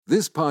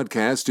This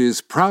podcast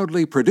is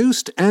proudly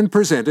produced and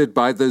presented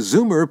by the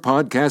Zoomer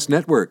Podcast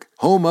Network,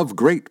 home of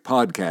great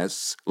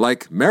podcasts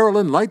like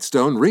Marilyn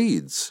Lightstone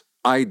Reads,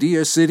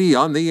 Idea City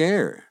on the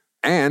Air,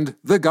 and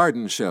The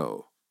Garden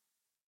Show.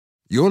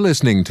 You're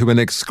listening to an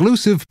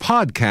exclusive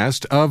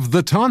podcast of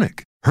The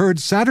Tonic, heard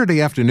Saturday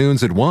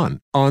afternoons at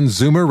 1 on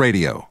Zoomer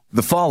Radio.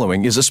 The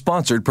following is a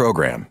sponsored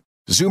program.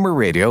 Zoomer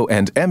Radio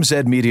and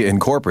MZ Media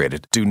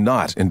Incorporated do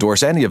not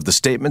endorse any of the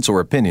statements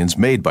or opinions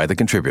made by the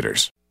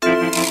contributors.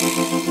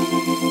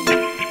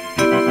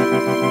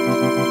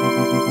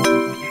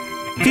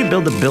 If you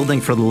build a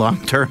building for the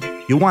long term,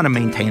 you want to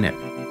maintain it.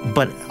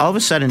 But all of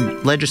a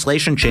sudden,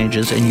 legislation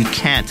changes and you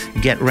can't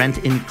get rent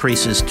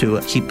increases to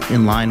keep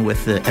in line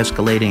with the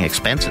escalating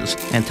expenses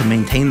and to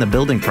maintain the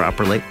building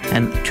properly.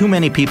 And too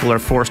many people are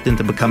forced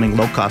into becoming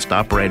low-cost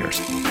operators.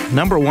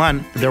 Number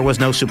one, there was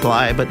no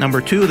supply. But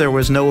number two, there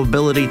was no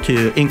ability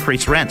to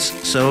increase rents.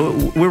 So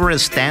we were at a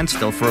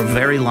standstill for a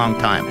very long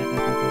time.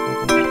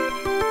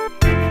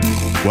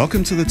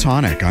 Welcome to The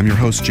Tonic. I'm your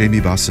host, Jamie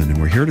Bussin, and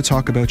we're here to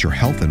talk about your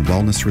health and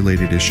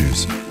wellness-related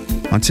issues.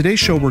 On today's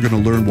show, we're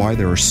going to learn why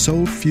there are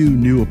so few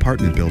new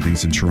apartment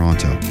buildings in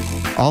Toronto.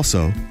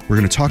 Also, we're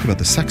going to talk about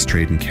the sex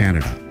trade in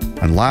Canada.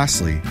 And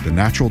lastly, the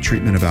natural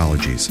treatment of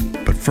allergies.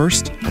 But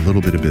first, a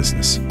little bit of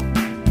business.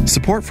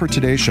 Support for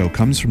today's show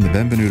comes from the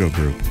Benvenuto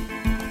Group.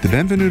 The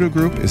Benvenuto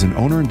Group is an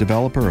owner and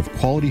developer of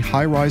quality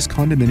high-rise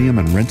condominium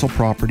and rental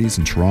properties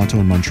in Toronto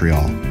and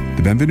Montreal.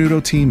 The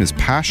Benvenuto team is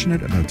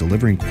passionate about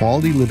delivering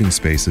quality living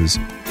spaces,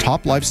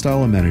 top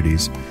lifestyle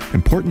amenities,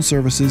 important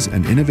services,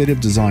 and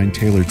innovative design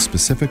tailored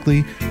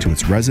specifically to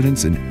its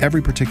residents in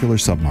every particular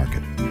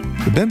submarket.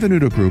 The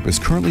Benvenuto Group is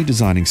currently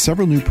designing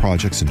several new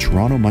projects in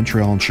Toronto,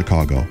 Montreal, and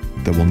Chicago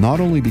that will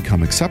not only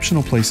become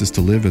exceptional places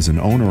to live as an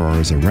owner or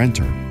as a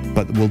renter,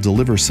 but will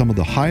deliver some of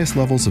the highest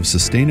levels of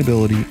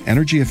sustainability,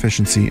 energy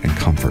efficiency, and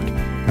comfort,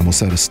 and will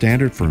set a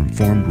standard for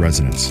informed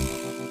residents.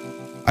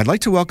 I'd like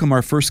to welcome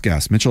our first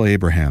guest, Mitchell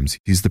Abrahams.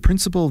 He's the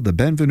principal of the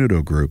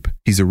Benvenuto Group.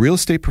 He's a real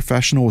estate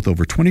professional with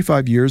over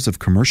 25 years of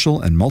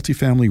commercial and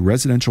multifamily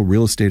residential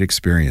real estate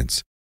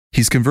experience.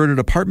 He's converted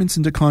apartments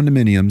into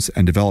condominiums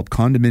and developed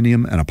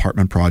condominium and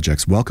apartment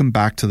projects. Welcome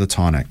back to The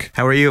Tonic.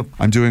 How are you?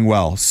 I'm doing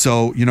well.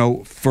 So,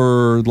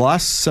 for the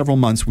last several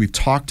months, we've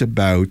talked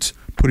about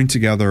putting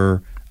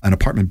together an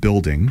apartment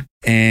building.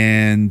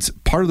 And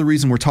part of the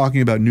reason we're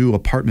talking about new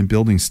apartment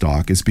building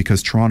stock is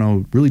because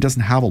Toronto really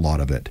doesn't have a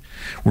lot of it.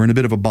 We're in a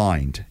bit of a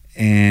bind.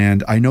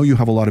 And I know you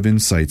have a lot of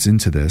insights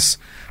into this.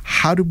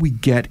 How did we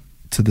get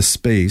to the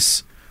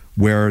space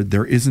where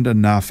there isn't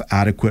enough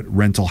adequate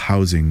rental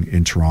housing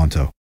in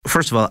Toronto?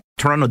 First of all,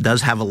 Toronto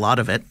does have a lot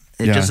of it.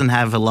 It doesn't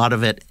have a lot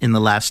of it in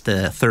the last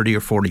 30 or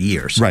 40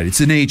 years. Right.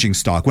 It's an aging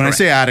stock. When I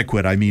say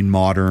adequate, I mean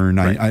modern.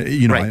 Right.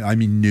 I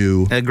mean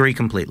new. I agree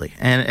completely.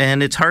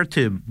 And it's hard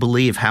to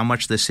believe how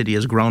much the city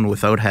has grown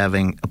without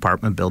having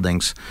apartment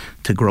buildings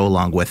to grow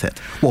along with it.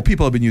 Well,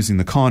 people have been using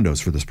the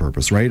condos for this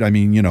purpose, right? I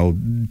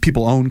mean,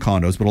 people own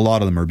condos, but a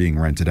lot of them are being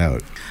rented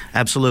out.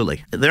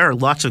 Absolutely. There are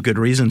lots of good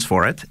reasons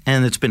for it,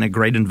 and it's been a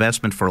great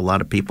investment for a lot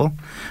of people.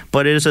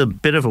 But it is a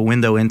bit of a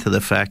window into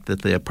the fact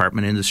that the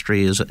apartment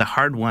industry is a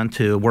hard one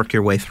to work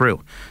your way through.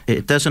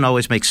 It doesn't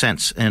always make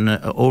sense. And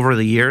over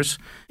the years,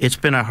 it's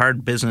been a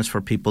hard business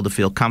for people to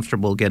feel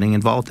comfortable getting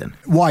involved in.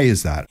 Why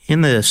is that? In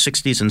the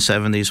 60s and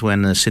 70s,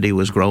 when the city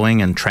was growing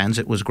and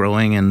transit was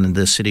growing and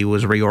the city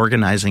was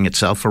reorganizing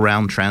itself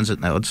around transit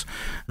nodes,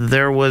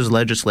 there was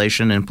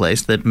legislation in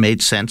place that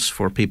made sense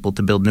for people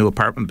to build new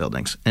apartment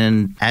buildings.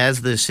 And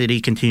as the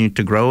city continued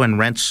to grow and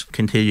rents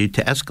continued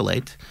to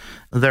escalate,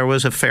 there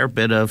was a fair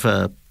bit of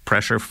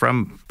pressure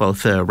from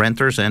both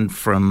renters and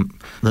from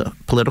the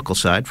political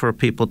side for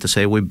people to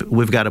say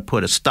we've got to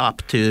put a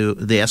stop to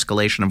the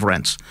escalation of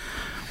rents.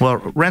 Well,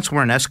 rents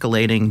weren't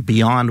escalating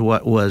beyond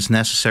what was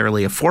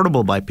necessarily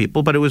affordable by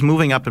people, but it was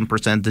moving up in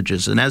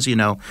percentages. And as you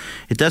know,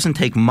 it doesn't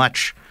take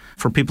much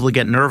for people to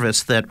get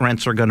nervous that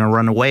rents are going to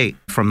run away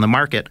from the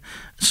market.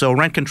 So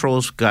rent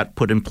controls got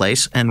put in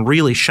place and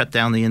really shut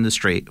down the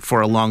industry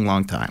for a long,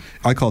 long time.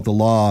 I call it the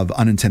law of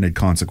unintended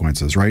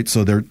consequences, right?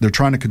 So they're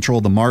trying to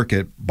control the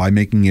market by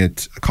making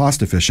it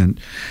cost efficient,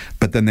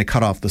 but then they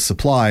cut off the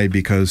supply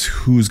because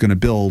who's going to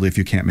build if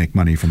you can't make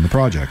money from the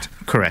project?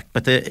 Correct.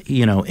 But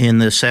in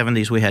the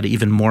 70s, we had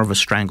even more of a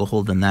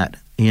stranglehold than that.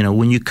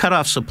 When you cut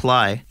off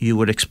supply, you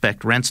would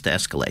expect rents to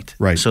escalate.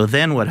 Right. So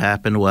then what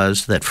happened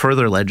was that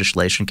further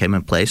legislation came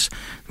in place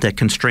that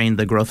constrained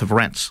the growth of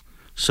rents.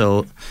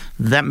 So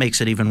that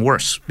makes it even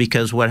worse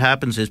because what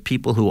happens is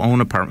people who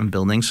own apartment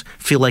buildings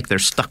feel like they're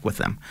stuck with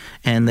them.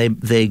 And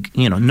they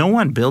no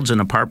one builds an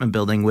apartment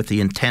building with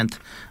the intent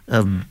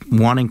of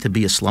wanting to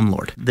be a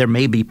slumlord. There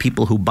may be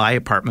people who buy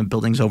apartment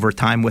buildings over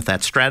time with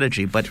that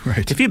strategy, but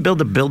if you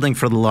build a building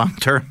for the long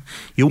term,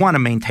 you want to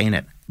maintain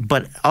it.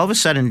 But all of a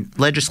sudden,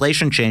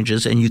 legislation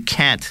changes and you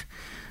can't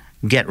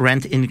get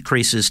rent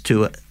increases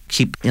to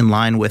keep in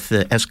line with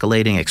the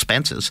escalating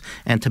expenses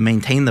and to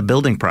maintain the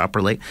building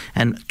properly.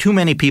 And too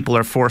many people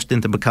are forced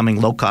into becoming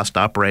low-cost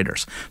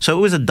operators. So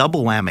it was a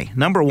double whammy.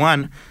 Number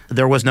one,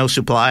 there was no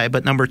supply,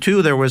 but number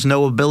two, there was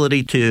no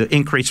ability to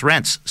increase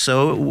rents.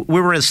 So we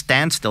were at a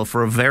standstill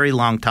for a very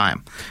long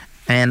time.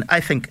 And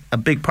I think a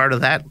big part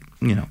of that,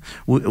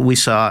 we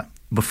saw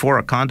before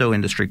a condo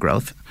industry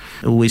growth,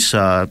 we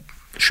saw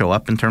show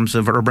up in terms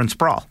of urban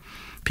sprawl.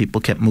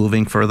 People kept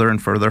moving further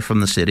and further from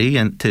the city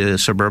and to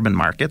suburban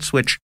markets,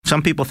 which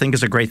some people think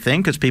is a great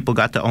thing because people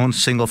got to own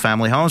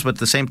single-family homes. But at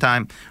the same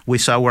time, we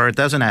saw where it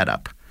doesn't add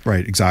up.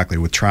 Right, exactly.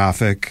 With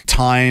traffic,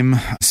 time,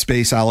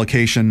 space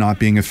allocation not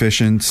being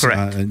efficient.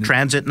 Correct.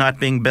 Transit not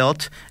being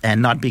built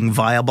and not being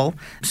viable,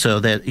 so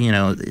that,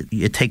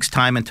 it takes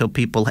time until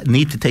people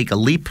need to take a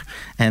leap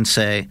and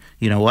say,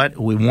 you know what,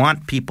 we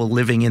want people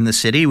living in the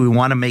city. We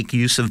want to make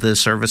use of the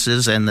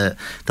services and the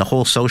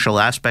whole social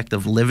aspect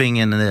of living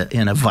in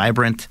a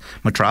vibrant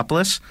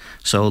metropolis.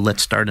 So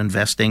let's start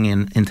investing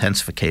in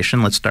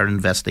intensification. Let's start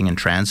investing in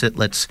transit.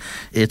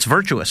 It's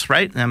virtuous,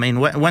 right? I mean,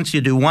 once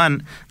you do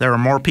one, there are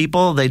more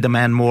people. They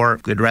demand more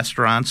good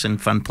restaurants and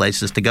fun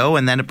places to go,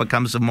 and then it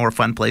becomes a more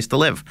fun place to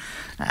live.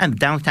 And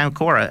downtown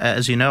core,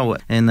 as you know,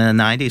 in the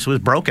 90s was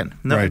broken.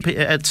 Right.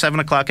 At 7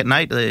 o'clock at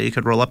night, you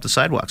could roll up the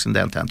sidewalks in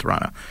downtown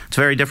Toronto. It's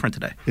very different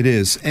today. It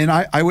is. And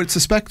I would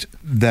suspect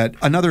that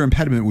another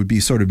impediment would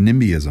be sort of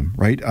NIMBYism,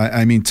 right?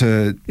 I mean,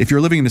 if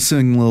you're living in a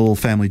single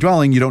family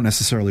dwelling, you don't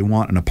necessarily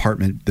want an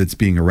apartment that's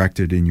being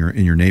erected in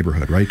your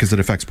neighborhood, right? Because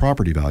it affects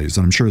property values.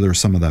 And I'm sure there's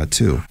some of that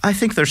too. I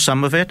think there's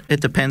some of it.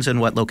 It depends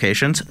on what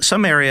locations.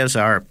 Some areas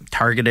are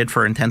targeted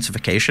for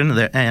intensification,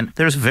 and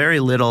there's very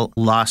little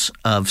loss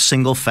of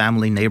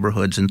single-family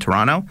neighborhoods in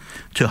Toronto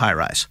to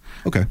high-rise.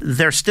 Okay.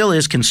 There still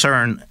is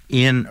concern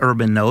in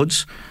urban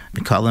nodes.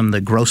 We call them the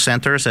growth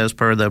centers as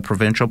per the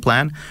provincial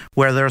plan,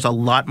 where there's a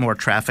lot more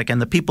traffic, and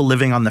the people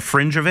living on the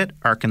fringe of it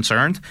are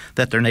concerned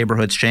that their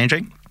neighborhood's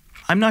changing.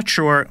 I'm not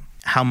sure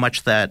how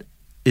much that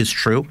is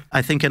true.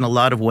 I think in a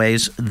lot of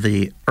ways,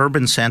 the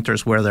urban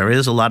centers where there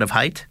is a lot of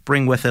height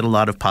bring with it a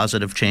lot of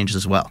positive change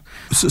as well.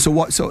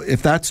 So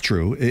if that's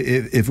true,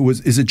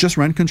 is it just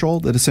rent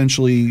control that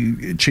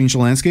essentially changed the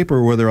landscape,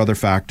 or were there other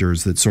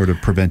factors that sort of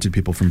prevented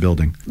people from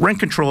building? Rent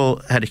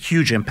control had a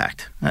huge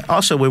impact.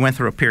 Also, we went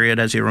through a period,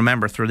 as you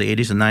remember, through the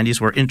 80s and 90s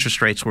where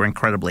interest rates were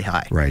incredibly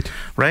high. Right.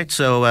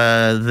 So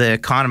the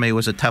economy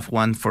was a tough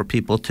one for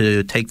people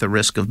to take the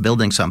risk of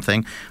building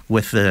something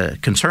with the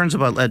concerns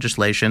about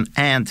legislation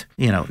and,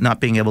 not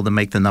being able to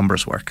make the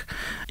numbers work.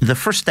 The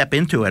first step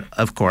into it,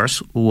 of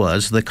course,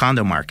 was the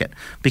condo market,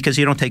 because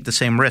you don't take the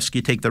same risk.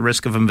 You take the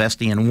risk of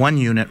investing in one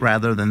unit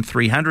rather than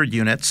 300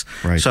 units.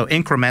 Right. So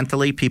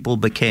incrementally, people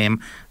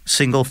became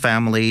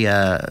single-family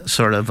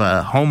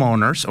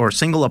homeowners or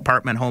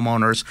single-apartment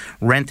homeowners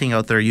renting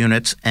out their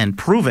units and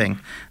proving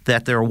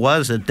that there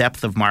was a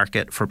depth of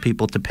market for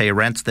people to pay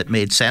rents that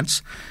made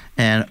sense.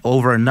 And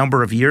over a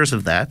number of years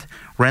of that,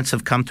 rents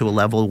have come to a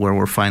level where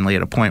we're finally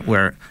at a point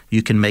where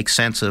you can make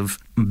sense of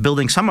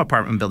building some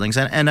apartment buildings.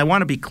 And I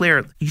want to be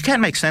clear, you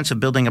can't make sense of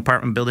building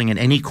apartment building in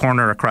any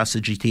corner across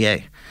the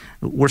GTA.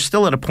 We're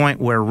still at a point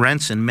where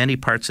rents in many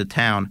parts of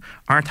town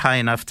aren't high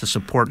enough to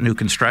support new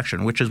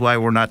construction, which is why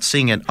we're not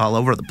seeing it all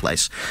over the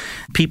place.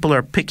 People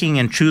are picking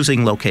and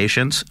choosing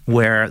locations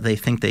where they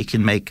think they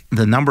can make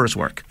the numbers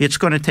work. It's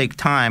going to take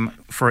time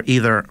for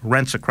either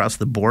rents across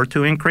the board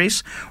to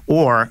increase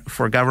or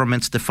for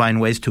governments to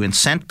find ways to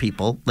incent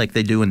people, like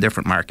they do in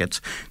different markets,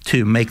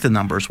 to make the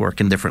numbers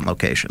work in different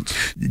locations.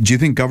 Do you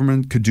think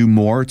government could do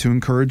more to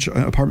encourage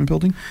apartment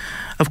building?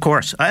 Of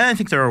course. I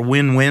think there are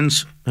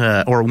win-wins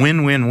or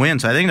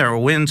win-win-wins. I think there are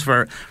wins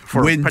for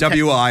win,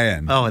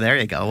 W-I-N. Oh, there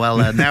you go.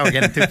 Well, now we're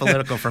getting too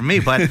political for me.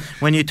 But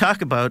when you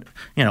talk about,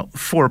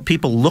 for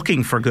people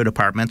looking for good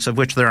apartments, of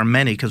which there are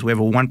many because we have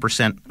a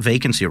 1%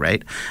 vacancy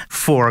rate,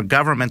 for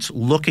governments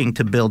looking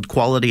to build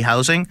quality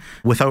housing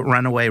without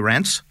runaway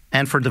rents,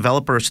 and for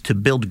developers to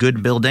build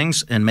good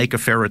buildings and make a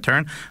fair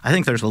return, I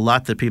think there's a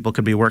lot that people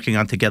could be working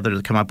on together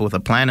to come up with a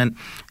plan. And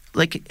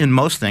like in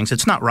most things,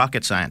 it's not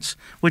rocket science.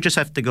 We just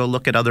have to go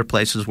look at other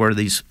places where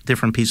these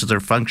different pieces are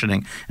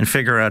functioning and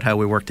figure out how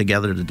we work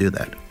together to do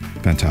that.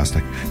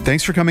 Fantastic.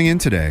 Thanks for coming in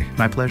today.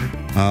 My pleasure.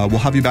 We'll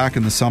have you back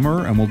in the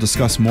summer and we'll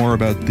discuss more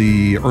about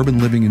the urban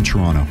living in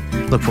Toronto.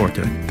 Look forward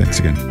to it. Thanks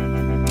again.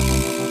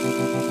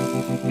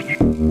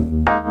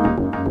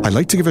 I'd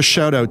like to give a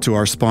shout out to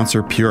our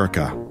sponsor,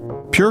 Purica.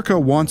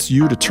 Purica wants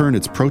you to turn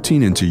its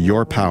protein into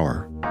your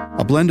power.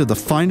 A blend of the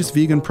finest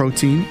vegan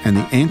protein and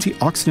the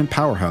antioxidant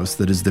powerhouse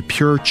that is the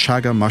pure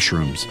chaga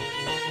mushrooms.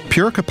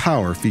 Purica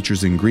Power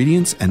features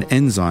ingredients and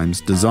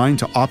enzymes designed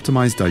to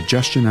optimize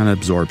digestion and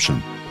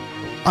absorption.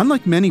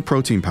 Unlike many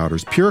protein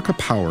powders, Purica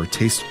Power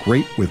tastes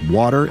great with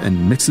water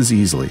and mixes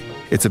easily.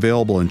 It's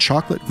available in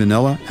chocolate,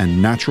 vanilla,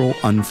 and natural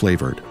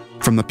unflavored.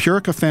 From the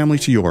Purica family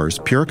to yours,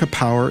 Purica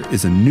Power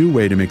is a new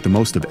way to make the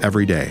most of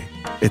every day.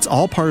 It's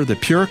all part of the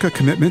Purica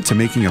commitment to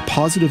making a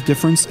positive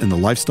difference in the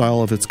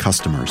lifestyle of its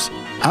customers.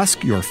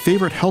 Ask your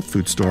favorite health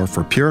food store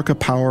for Purica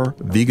Power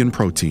vegan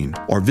protein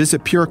or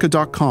visit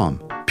Purica.com.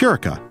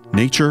 Purica,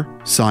 Nature,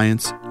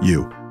 science,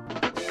 you.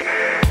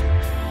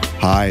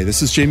 Hi,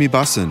 this is Jamie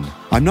Bussin.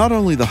 I'm not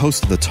only the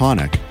host of The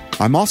Tonic,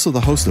 I'm also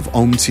the host of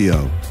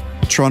OMTO,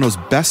 Toronto's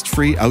best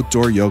free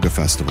outdoor yoga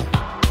festival.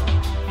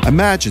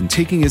 Imagine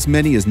taking as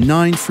many as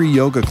 9 free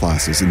yoga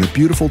classes in the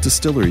beautiful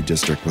Distillery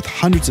District with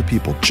hundreds of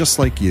people just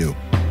like you.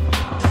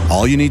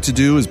 All you need to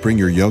do is bring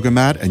your yoga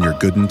mat and your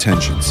good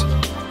intentions.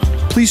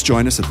 Please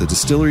join us at the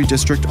Distillery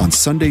District on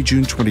Sunday,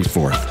 June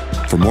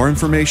 24th. For more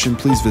information,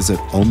 please visit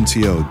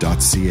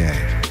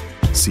omto.ca.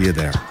 See you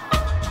there.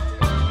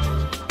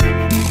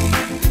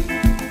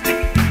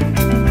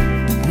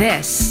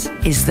 This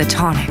is The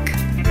Tonic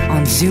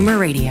on Zoomer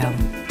Radio.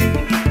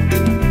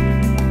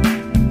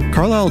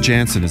 Carlyle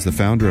Jansen is the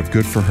founder of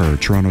Good For Her,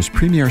 Toronto's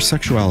premier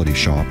sexuality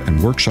shop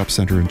and workshop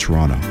centre in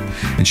Toronto.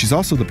 And she's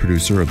also the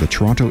producer of the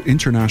Toronto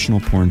International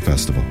Porn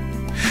Festival.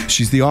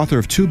 She's the author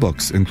of 2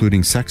 books,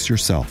 including Sex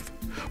Yourself.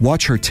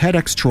 Watch her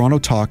TEDx Toronto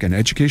talk and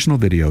educational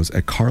videos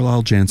at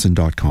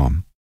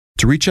carlylejansen.com.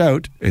 To reach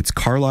out, it's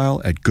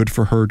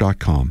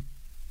carlyle@goodforher.com.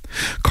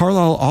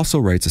 Carlyle also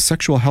writes a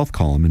sexual health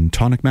column in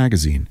Tonic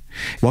Magazine.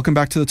 Welcome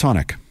back to The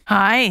Tonic.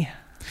 Hi.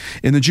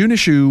 In the June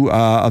issue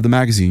of the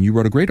magazine, you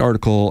wrote a great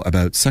article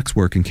about sex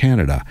work in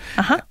Canada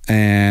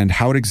and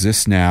how it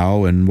exists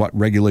now and what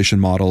regulation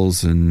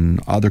models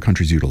and other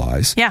countries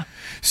utilize. Yeah.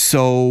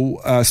 So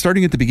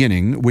starting at the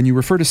beginning, when you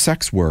refer to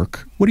sex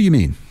work, what do you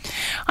mean?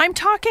 I'm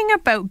talking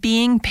about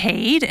being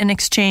paid in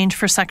exchange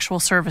for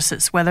sexual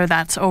services, whether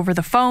that's over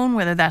the phone,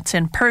 whether that's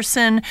in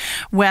person,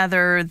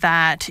 whether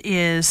that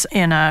is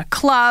in a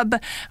club,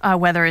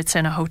 whether it's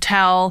in a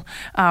hotel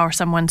or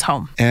someone's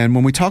home. And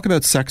when we talk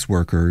about sex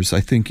workers, I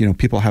think,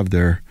 people have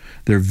their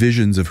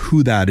visions of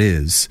who that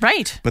is.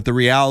 Right. But the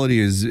reality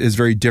is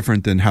very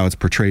different than how it's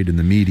portrayed in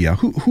the media.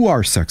 Who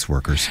are sex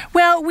workers?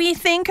 Well, we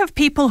think of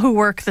people who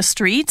work the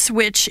streets,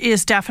 which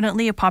is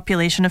definitely a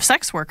population of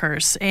sex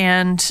workers.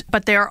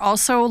 But there are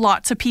also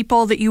lots of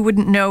people that you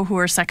wouldn't know who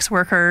are sex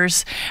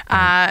workers,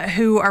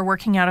 who are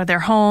working out of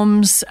their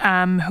homes,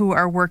 who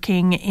are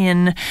working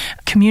in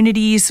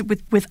communities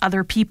with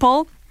other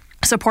people,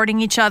 supporting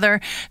each other.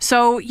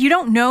 So you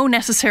don't know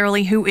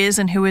necessarily who is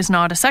and who is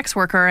not a sex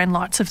worker, and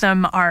lots of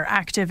them are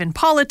active in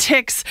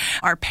politics,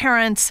 are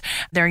parents,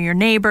 they're your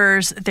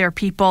neighbors, they're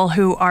people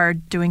who are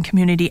doing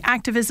community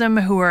activism,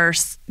 who are,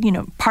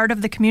 part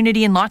of the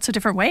community in lots of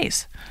different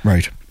ways.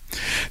 Right.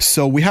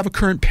 So we have a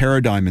current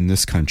paradigm in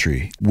this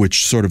country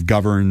which sort of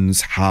governs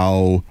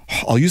how,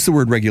 I'll use the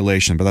word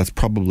regulation, but that's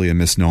probably a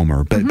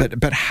misnomer.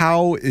 But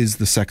how is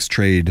the sex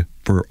trade,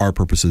 for our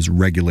purposes,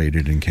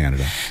 regulated in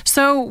Canada?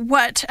 So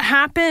what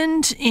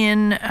happened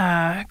in,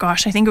 I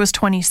think it was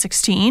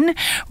 2016,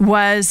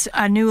 was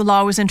a new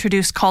law was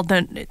introduced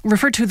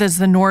referred to as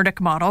the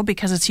Nordic model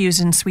because it's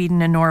used in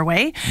Sweden and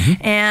Norway.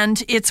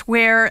 And it's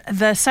where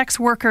the sex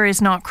worker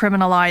is not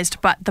criminalized,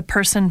 but the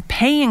person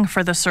paying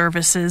for the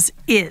services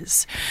is.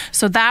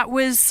 So that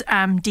was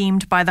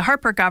deemed by the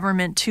Harper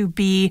government to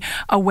be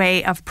a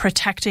way of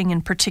protecting,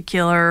 in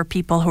particular,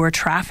 people who are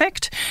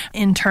trafficked,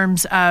 in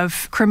terms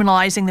of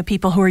criminalizing the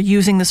people who are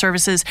using the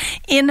services,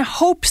 in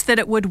hopes that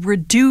it would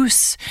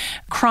reduce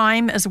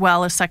crime as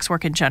well as sex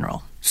work in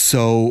general.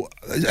 So,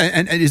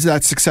 and is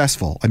that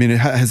successful? I mean,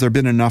 has there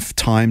been enough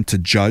time to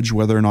judge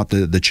whether or not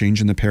the change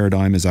in the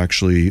paradigm is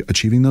actually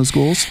achieving those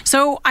goals?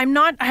 So I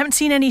haven't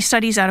seen any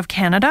studies out of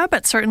Canada,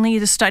 but certainly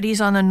the studies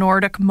on the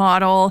Nordic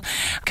model,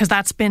 because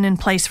that's been in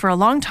place for a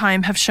long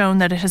time, have shown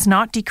that it has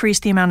not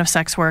decreased the amount of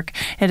sex work.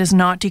 It has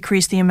not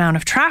decreased the amount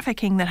of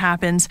trafficking that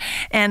happens,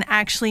 and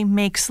actually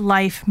makes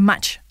life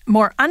much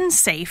more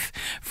unsafe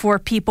for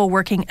people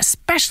working,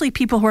 especially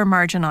people who are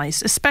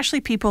marginalized,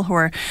 especially people who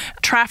are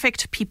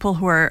trafficked, people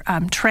who are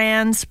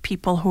trans,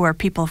 people who are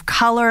people of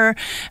color,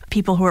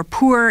 people who are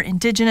poor,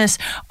 Indigenous.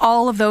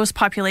 All of those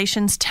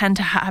populations tend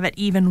to have it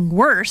even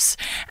worse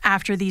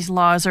after these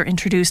laws are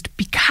introduced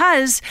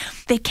because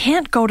they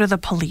can't go to the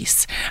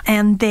police.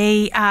 And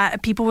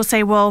people will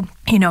say, well,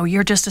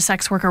 you're just a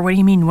sex worker. What do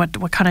you mean?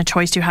 What kind of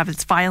choice do you have?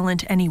 It's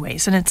violent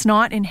anyways. And it's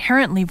not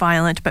inherently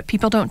violent, but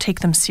people don't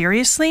take them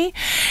seriously.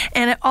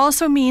 And it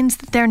also means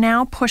that they're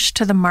now pushed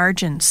to the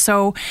margins.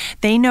 So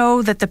they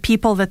know that the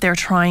people that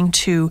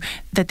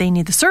that they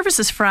need the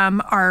services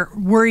from are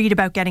worried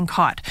about getting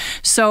caught.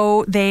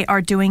 So they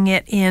are doing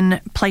it in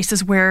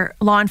places where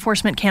law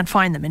enforcement can't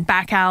find them, in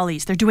back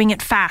alleys. They're doing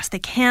it fast. They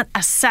can't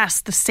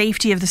assess the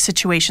safety of the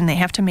situation. They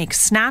have to make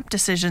snap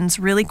decisions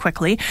really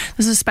quickly.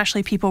 This is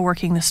especially people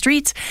working the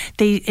streets.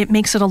 It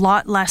makes it a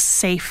lot less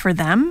safe for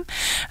them.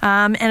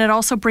 And it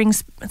also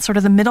brings sort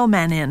of the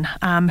middlemen in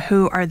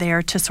who are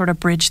there to sort of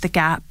bridge the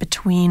gap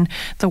between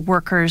the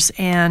workers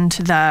and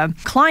the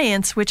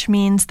clients, which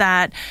means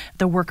that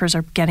the workers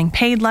are getting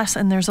paid less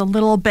and there's a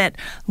little bit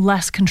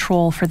less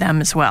control for them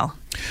as well.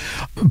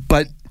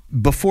 But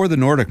before the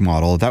Nordic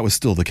model, that was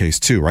still the case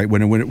too, right?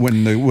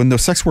 When the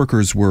sex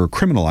workers were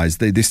criminalized,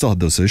 they still had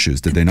those issues,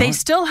 did they not? They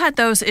still had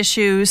those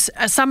issues,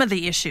 some of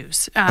the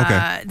issues.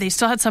 Okay. They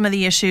still had some of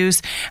the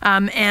issues.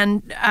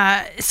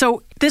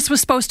 So this was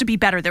supposed to be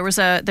better. There was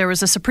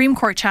a Supreme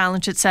Court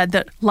challenge that said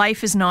that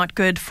life is not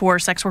good for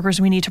sex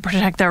workers. We need to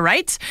protect their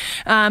rights.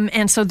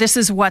 And so this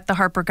is what the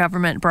Harper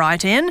government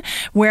brought in,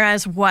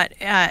 whereas what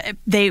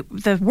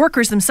the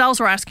workers themselves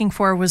were asking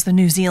for was the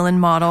New Zealand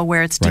model,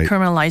 where it's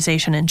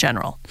decriminalization in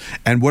general.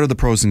 And what are the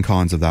pros and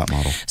cons of that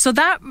model? So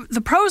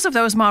the pros of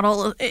those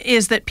models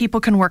is that people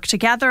can work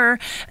together.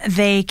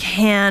 They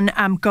can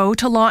go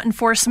to law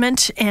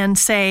enforcement and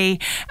say,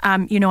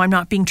 I'm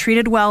not being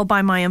treated well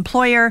by my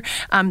employer.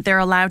 They're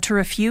allowed to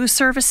refuse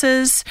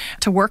services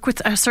to work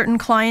with a certain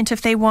client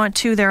if they want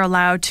to. They're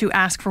allowed to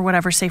ask for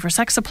whatever safer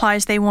sex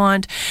supplies they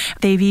want.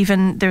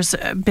 There's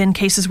been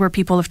cases where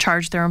people have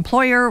charged their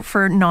employer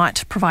for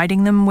not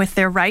providing them with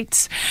their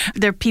rights.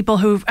 There are people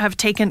who have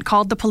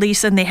called the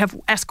police and they have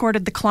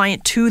escorted the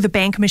client to the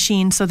bank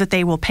machine so that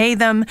they will pay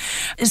them.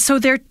 So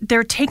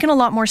they're taken a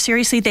lot more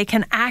seriously. They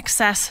can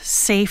access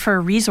safer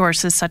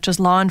resources such as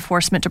law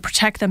enforcement to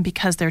protect them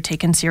because they're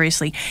taken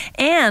seriously.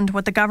 And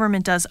what the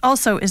government does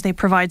also is they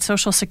provide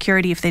Social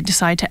Security if they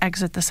decide to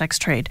exit the sex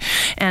trade.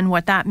 And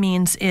what that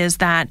means is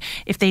that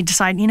if they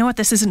decide,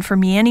 this isn't for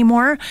me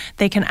anymore,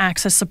 they can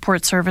access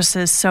support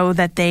services so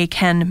that they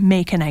can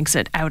make an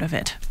exit out of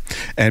it.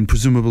 And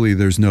presumably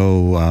there's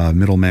no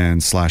middleman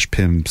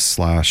 /pimp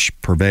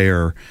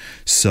 /purveyor.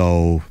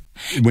 So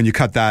when you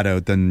cut that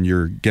out, then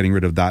you're getting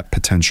rid of that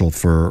potential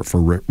for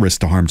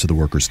risk to harm to the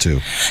workers too.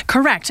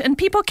 Correct. And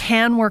people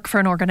can work for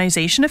an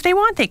organization if they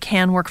want. They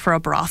can work for a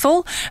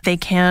brothel. They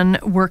can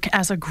work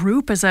as a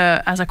group, as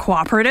a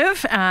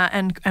cooperative,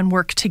 and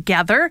work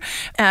together.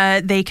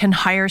 They can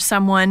hire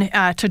someone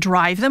to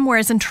drive them.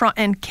 Whereas in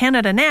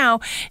Canada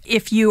now,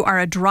 if you are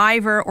a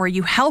driver or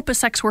you help a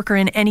sex worker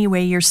in any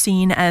way, you're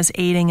seen as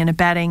aiding and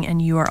abetting, and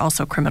you are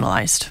also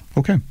criminalized.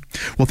 Okay.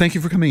 Well, thank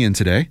you for coming in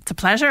today. It's a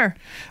pleasure.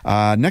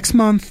 Next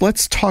month,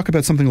 let's talk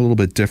about something a little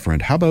bit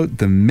different. How about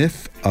the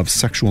myth of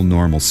sexual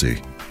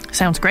normalcy?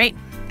 Sounds great.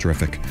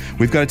 Terrific.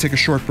 We've got to take a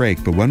short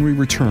break, but when we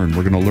return,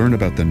 we're going to learn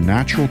about the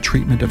natural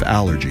treatment of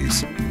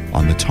allergies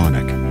on The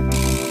Tonic.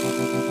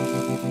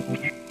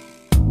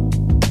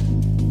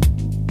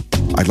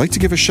 I'd like to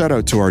give a shout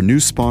out to our new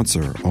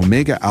sponsor,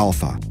 Omega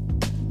Alpha.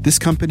 This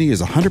company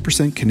is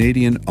 100%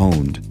 Canadian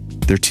owned.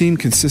 Their team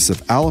consists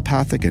of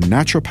allopathic and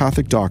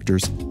naturopathic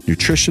doctors,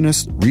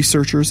 nutritionists,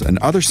 researchers, and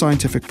other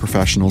scientific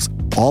professionals,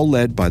 all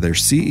led by their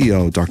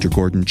CEO, Dr.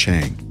 Gordon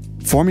Chang.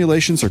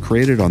 Formulations are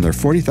created on their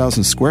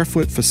 40,000 square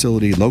foot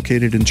facility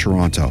located in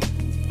Toronto.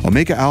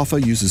 Omega Alpha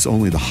uses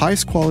only the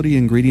highest quality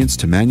ingredients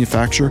to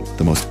manufacture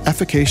the most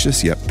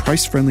efficacious yet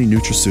price-friendly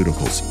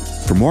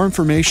nutraceuticals. For more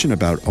information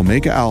about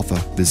Omega Alpha,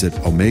 visit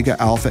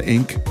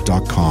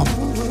OmegaAlphaInc.com.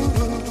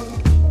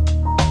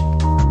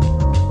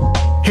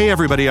 Hey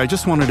everybody, I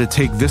just wanted to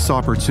take this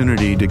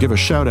opportunity to give a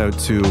shout out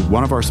to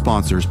one of our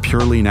sponsors,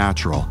 Purely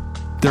Natural.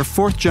 They're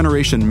fourth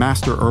generation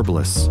master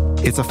herbalists.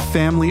 It's a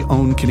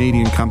family-owned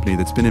Canadian company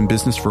that's been in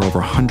business for over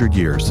 100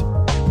 years.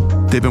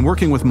 They've been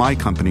working with my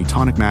company,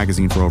 Tonic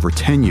Magazine, for over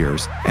 10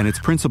 years, and its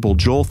principal,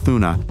 Joel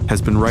Thuna,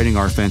 has been writing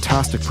our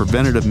fantastic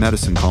preventative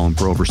medicine column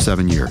for over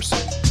 7 years.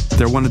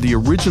 They're one of the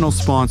original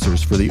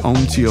sponsors for the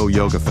OMTO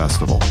Yoga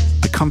Festival.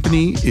 The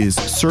company is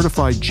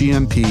certified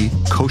GMP,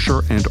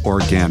 kosher, and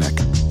organic.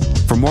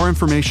 For more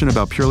information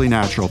about Purely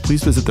Natural,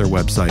 please visit their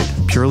website,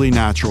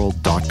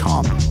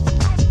 purelynatural.com.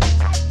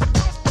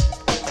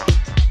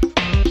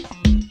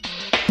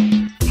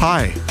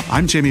 Hi,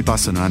 I'm Jamie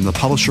Bussin. I'm the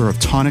publisher of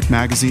Tonic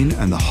Magazine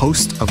and the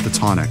host of The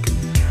Tonic.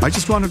 I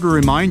just wanted to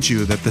remind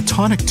you that the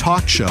Tonic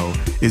Talk Show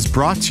is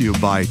brought to you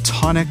by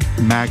Tonic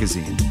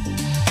Magazine.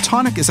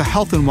 Tonic is a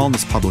health and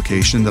wellness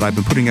publication that I've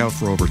been putting out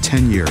for over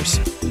 10 years.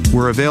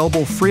 We're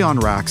available free on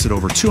racks at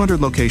over 200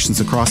 locations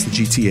across the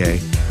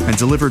GTA and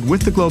delivered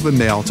with the Globe and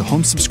Mail to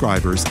home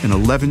subscribers in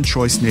 11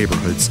 choice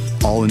neighborhoods,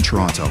 all in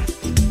Toronto.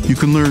 You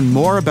can learn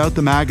more about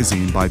the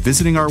magazine by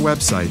visiting our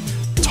website,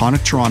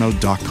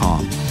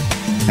 tonictoronto.com.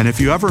 And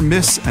if you ever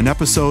miss an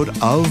episode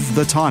of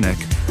The Tonic,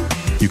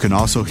 you can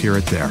also hear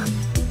it there.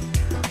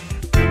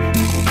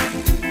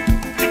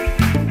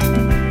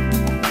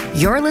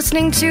 You're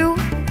listening to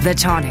The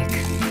Tonic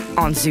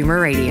on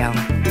Zoomer Radio.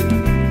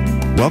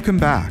 Welcome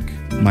back.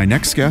 My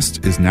next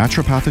guest is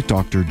naturopathic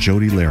Dr.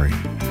 Jody Larry.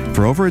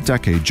 For over a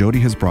decade, Jody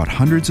has brought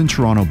hundreds in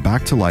Toronto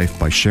back to life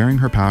by sharing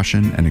her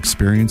passion and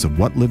experience of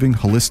what living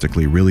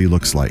holistically really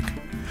looks like.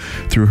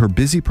 Through her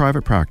busy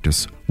private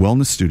practice,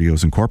 wellness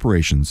studios, and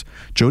corporations,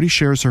 Jody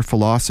shares her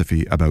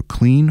philosophy about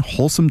clean,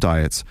 wholesome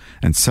diets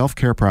and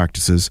self-care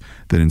practices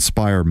that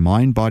inspire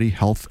mind-body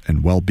health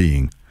and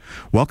well-being.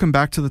 Welcome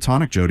back to The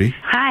Tonic, Jody.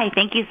 Hi,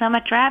 thank you so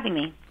much for having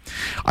me.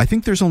 I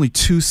think there's only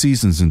 2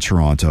 seasons in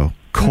Toronto,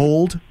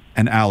 cold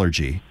and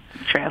allergy.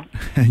 True.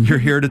 And you're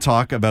here to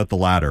talk about the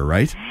latter,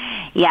 right?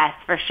 Yes,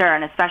 for sure.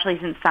 And especially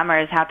since summer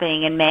is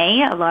happening in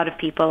May, a lot of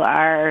people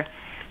are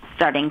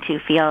starting to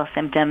feel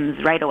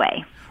symptoms right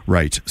away.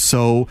 Right.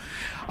 So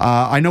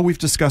I know we've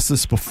discussed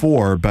this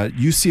before, but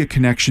you see a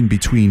connection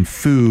between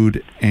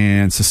food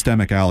and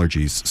systemic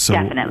allergies. So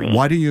Definitely.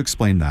 Why do you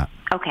explain that?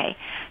 Okay.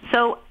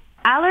 So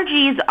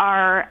Allergies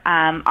are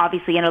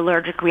obviously an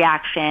allergic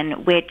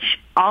reaction, which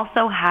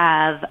also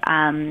have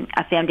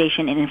a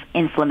foundation in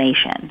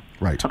inflammation.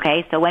 Right.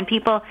 Okay, so when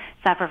people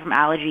suffer from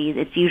allergies,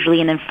 it's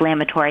usually an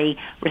inflammatory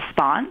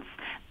response,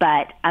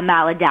 but a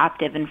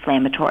maladaptive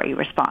inflammatory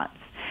response.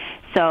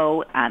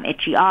 So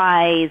itchy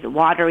eyes,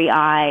 watery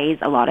eyes,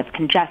 a lot of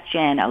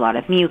congestion, a lot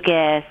of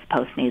mucus,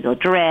 postnasal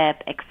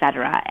drip,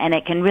 etc. And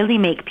it can really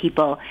make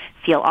people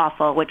feel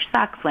awful, which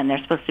sucks when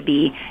they're supposed to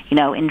be,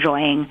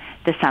 enjoying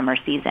the summer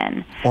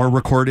season. Or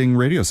recording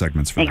radio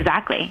segments for them.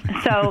 Exactly.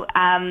 So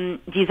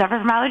do you suffer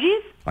from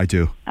allergies? I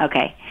do.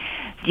 Okay.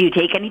 Do you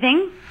take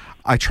anything?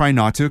 I try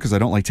not to because I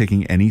don't like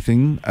taking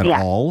anything at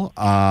all,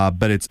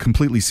 but it's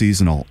completely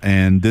seasonal.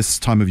 And this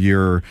time of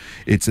year,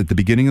 it's at the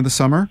beginning of the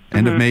summer,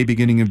 end of May,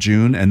 beginning of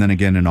June, and then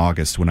again in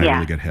August when I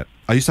really get hit.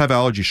 I used to have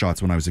allergy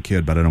shots when I was a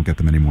kid, but I don't get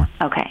them anymore.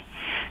 Okay.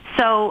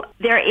 So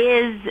there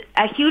is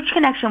a huge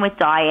connection with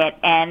diet,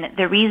 and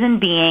the reason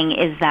being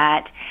is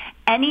that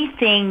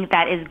anything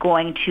that is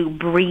going to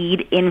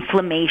breed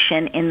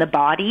inflammation in the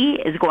body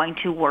is going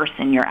to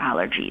worsen your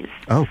allergies.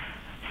 Oh.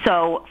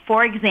 So,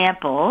 for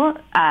example,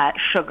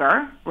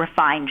 sugar,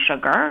 refined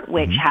sugar,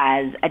 which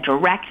has a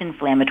direct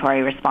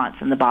inflammatory response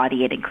in the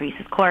body, it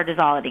increases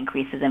cortisol, it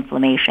increases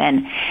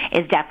inflammation,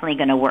 is definitely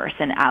going to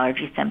worsen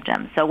allergy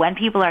symptoms. So when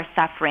people are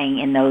suffering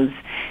in those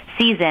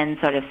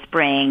seasons, sort of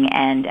spring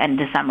and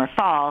the summer,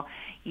 fall,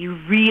 you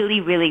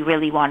really, really,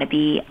 really want to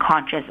be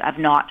conscious of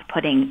not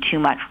putting too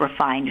much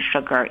refined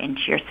sugar into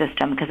your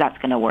system because that's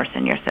going to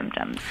worsen your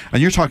symptoms.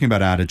 And you're talking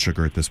about added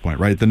sugar at this point,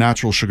 right? The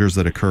natural sugars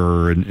that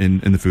occur in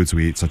the foods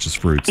we eat, such as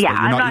fruits. Yeah,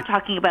 I'm not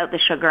talking about the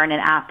sugar in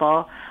an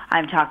apple.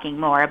 I'm talking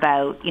more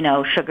about,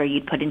 sugar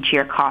you'd put into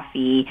your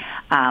coffee,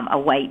 a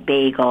white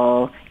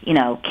bagel,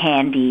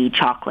 candy,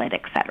 chocolate,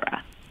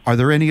 etc. Are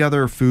there any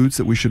other foods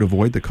that we should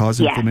avoid that cause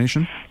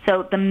inflammation?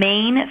 So the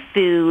main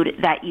food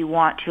that you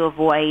want to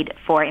avoid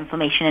for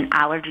inflammation and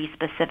allergy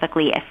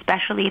specifically,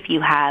 especially if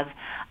you have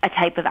a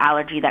type of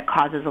allergy that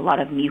causes a lot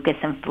of mucus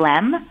and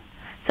phlegm,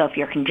 so if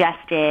you're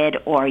congested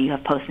or you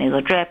have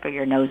postnasal drip or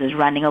your nose is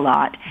running a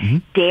lot,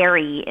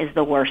 dairy is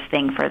the worst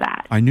thing for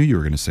that. I knew you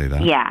were going to say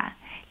that. Yeah.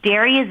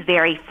 Dairy is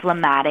very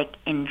phlegmatic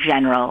in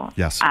general.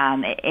 Yes.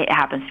 It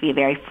happens to be a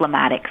very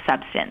phlegmatic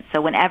substance. So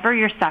whenever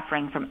you're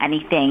suffering from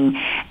anything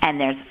and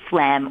there's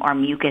phlegm or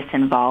mucus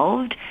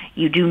involved,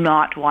 you do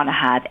not want to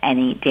have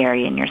any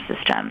dairy in your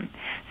system.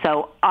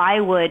 So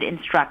I would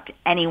instruct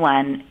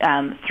anyone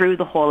through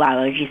the whole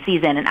allergy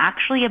season, and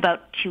actually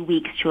about 2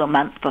 weeks to a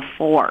month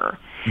before,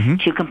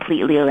 to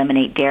completely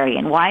eliminate dairy.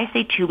 And why I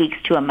say 2 weeks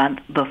to a month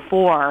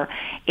before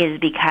is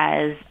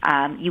because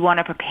you want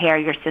to prepare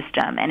your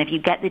system. And if you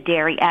get the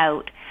dairy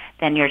out,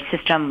 then your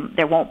system,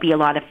 there won't be a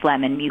lot of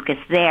phlegm and mucus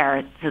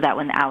there, so that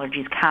when the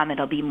allergies come,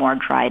 it'll be more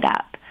dried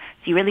up.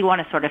 So you really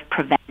want to sort of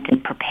prevent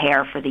and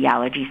prepare for the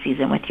allergy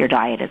season with your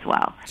diet as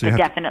well. So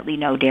definitely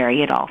no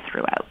dairy at all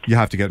throughout. You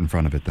have to get in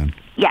front of it then.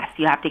 Yes,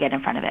 you have to get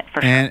in front of it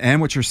for sure.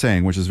 And what you're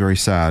saying, which is very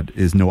sad,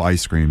 is no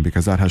ice cream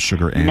because that has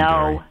sugar and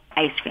dairy. No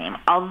ice cream.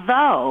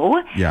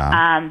 Although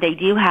they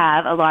do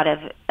have a lot of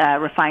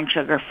refined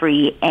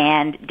sugar-free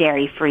and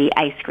dairy-free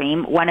ice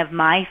cream. One of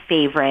my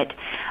favorite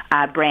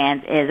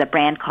brands is a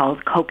brand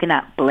called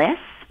Coconut Bliss,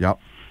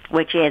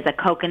 which is a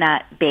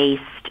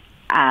coconut-based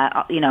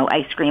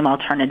ice cream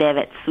alternative.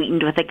 It's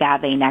sweetened with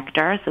agave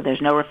nectar, so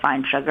there's no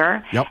refined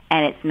sugar,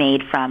 and it's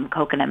made from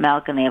coconut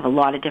milk, and they have a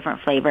lot of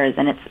different flavors,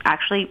 and it's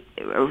actually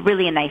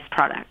really a nice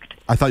product.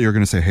 I thought you were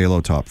going to say Halo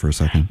Top for a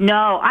second.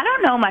 No, I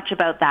don't know much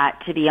about that,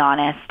 to be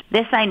honest.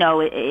 This I know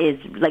is,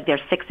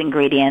 there's 6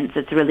 ingredients.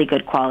 It's really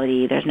good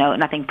quality. There's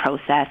nothing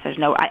processed.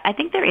 I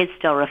think there is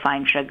still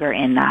refined sugar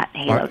in that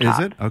Halo Top.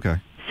 Is it? Okay.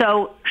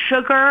 So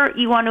sugar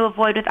you want to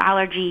avoid with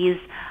allergies.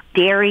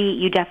 Dairy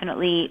you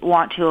definitely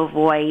want to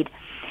avoid.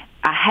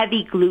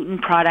 Heavy gluten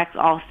products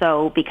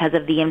also, because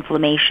of the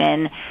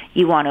inflammation,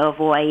 you want to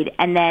avoid.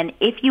 And then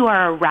if you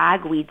are a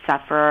ragweed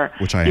sufferer,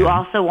 you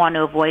also want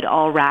to avoid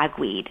all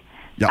ragweed.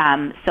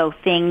 So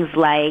things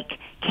like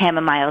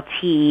chamomile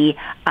tea,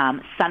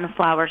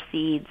 sunflower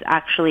seeds,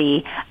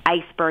 actually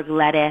iceberg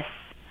lettuce,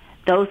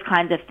 those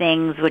kinds of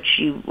things which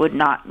you would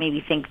not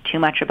maybe think too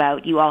much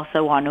about, you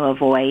also want to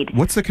avoid.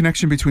 What's the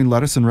connection between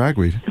lettuce and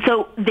ragweed?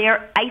 So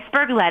they're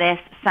iceberg lettuce,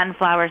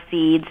 sunflower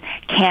seeds,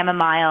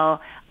 chamomile,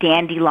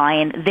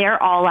 dandelion,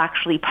 they're all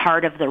actually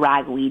part of the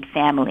ragweed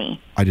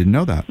family. I didn't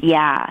know that.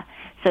 Yeah.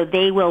 So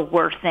they will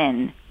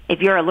worsen. If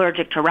you're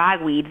allergic to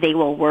ragweed, they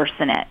will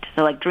worsen it.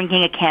 So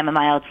drinking a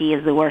chamomile tea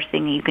is the worst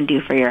thing you can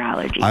do for your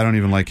allergy. I don't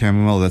even like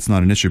chamomile. That's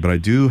not an issue. But I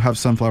do have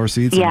sunflower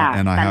seeds and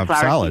I have salad.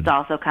 Sunflower seeds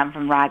also come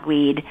from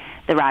ragweed,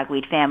 the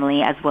ragweed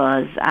family, as well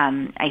as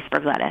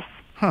iceberg lettuce.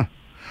 Huh.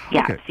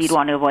 Yeah, okay. So you'd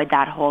want to avoid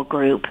that whole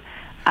group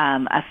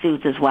of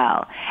foods as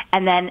well.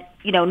 And then,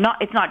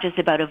 it's not just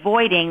about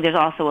avoiding. There's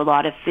also a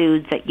lot of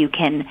foods that you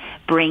can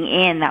bring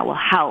in that will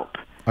help.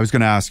 I was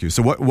going to ask you.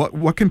 So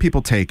what can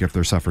people take if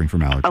they're suffering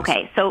from allergies?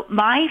 Okay, so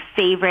my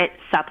favorite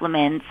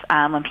supplements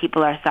when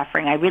people are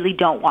suffering, I really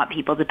don't want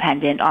people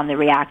dependent on the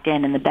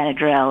Reactin and the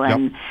Benadryl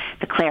and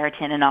the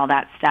Claritin and all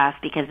that stuff,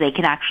 because they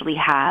can actually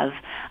have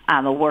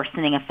a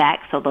worsening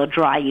effect. So they'll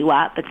dry you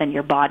up, but then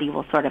your body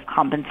will sort of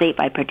compensate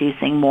by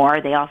producing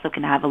more. They also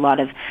can have a lot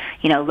of,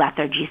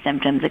 lethargy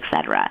symptoms,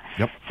 etc.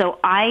 So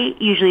I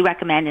usually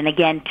recommend, and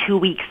again, 2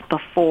 weeks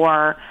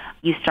before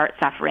you start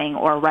suffering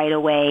or right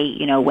away,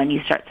 when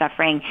you start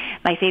suffering,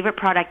 my favorite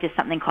product is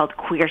something called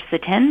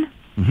Quercetin,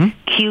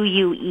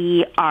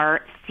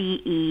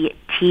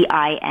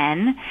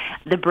 Quercetin.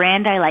 The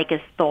brand I like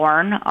is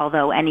Thorne,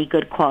 although any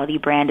good quality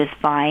brand is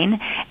fine.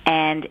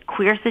 And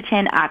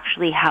Quercetin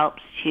actually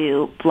helps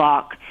to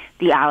block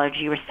the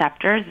allergy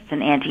receptors. It's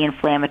an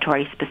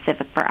anti-inflammatory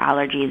specific for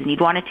allergies. And you'd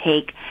want to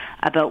take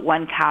about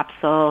 1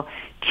 capsule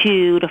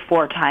 2 to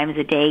 4 times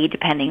a day,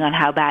 depending on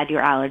how bad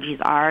your allergies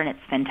are, and it's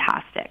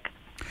fantastic.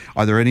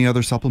 Are there any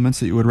other supplements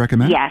that you would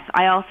recommend? Yes.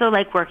 I also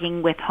like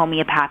working with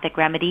homeopathic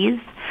remedies.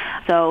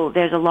 So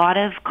there's a lot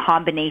of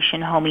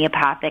combination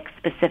homeopathic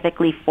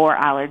specifically for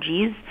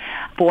allergies.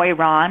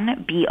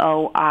 Boiron,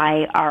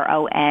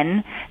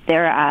 Boiron,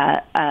 they're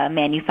a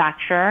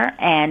manufacturer,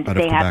 and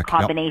they have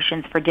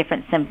combinations for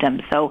different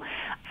symptoms. So,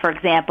 for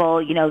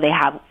example, they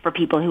have, for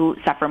people who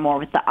suffer more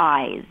with the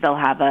eyes, they'll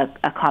have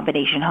a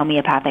combination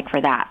homeopathic for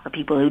that. For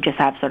people who just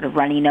have sort of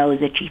runny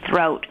nose, itchy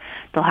throat,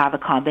 they'll have a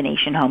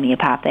combination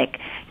homeopathic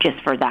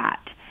just for that.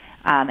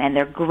 And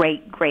they're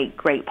great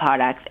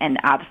products and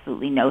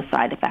absolutely no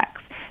side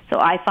effects. So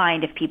I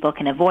find if people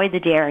can avoid the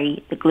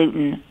dairy, the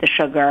gluten, the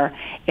sugar,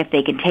 if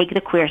they can take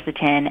the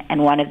Quercetin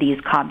and one of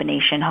these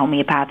combination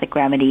homeopathic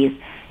remedies,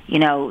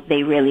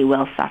 they really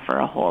will suffer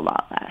a whole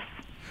lot less.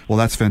 Well,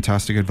 that's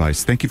fantastic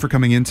advice. Thank you for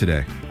coming in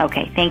today.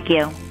 Okay, thank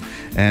you.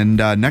 And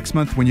next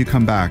month when you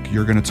come back,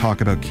 you're going to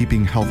talk about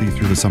keeping healthy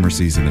through the summer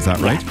season. Is that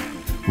right?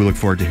 We look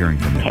forward to hearing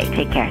from you. Okay,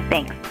 take care.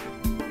 Thanks.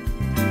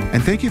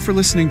 And thank you for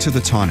listening to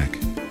The Tonic.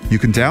 You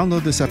can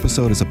download this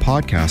episode as a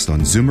podcast on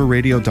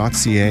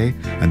zoomerradio.ca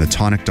and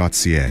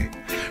thetonic.ca.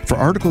 For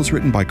articles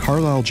written by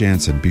Carlisle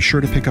Jansen, be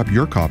sure to pick up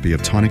your copy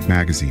of Tonic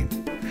Magazine.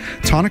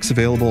 Tonic's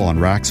available on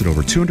racks at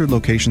over 200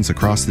 locations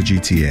across the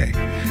GTA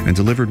and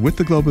delivered with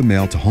the Globe and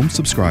Mail to home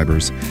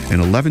subscribers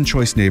in 11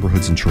 choice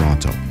neighborhoods in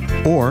Toronto.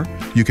 Or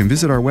you can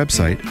visit our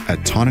website at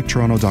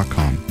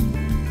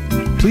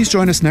tonictoronto.com. Please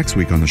join us next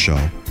week on the show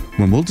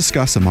when we'll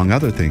discuss, among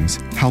other things,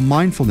 how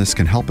mindfulness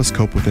can help us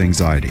cope with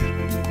anxiety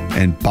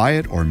and buy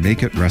it or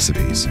make it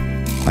recipes.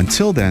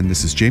 Until then,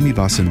 this is Jamie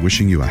Bussin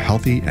wishing you a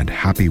healthy and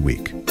happy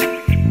week.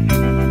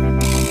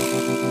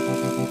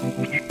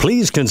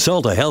 Please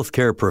consult a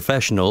healthcare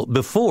professional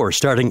before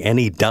starting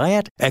any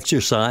diet,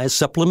 exercise,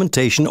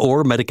 supplementation,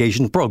 or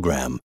medication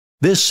program.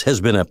 This has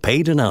been a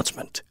paid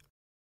announcement.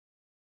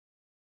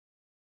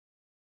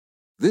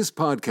 This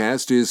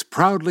podcast is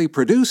proudly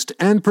produced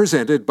and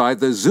presented by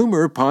the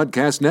Zoomer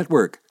Podcast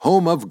Network,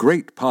 home of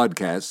great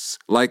podcasts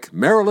like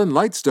Marilyn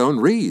Lightstone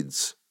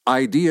Reads,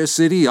 Idea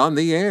City on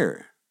the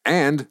Air,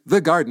 and The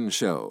Garden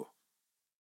Show.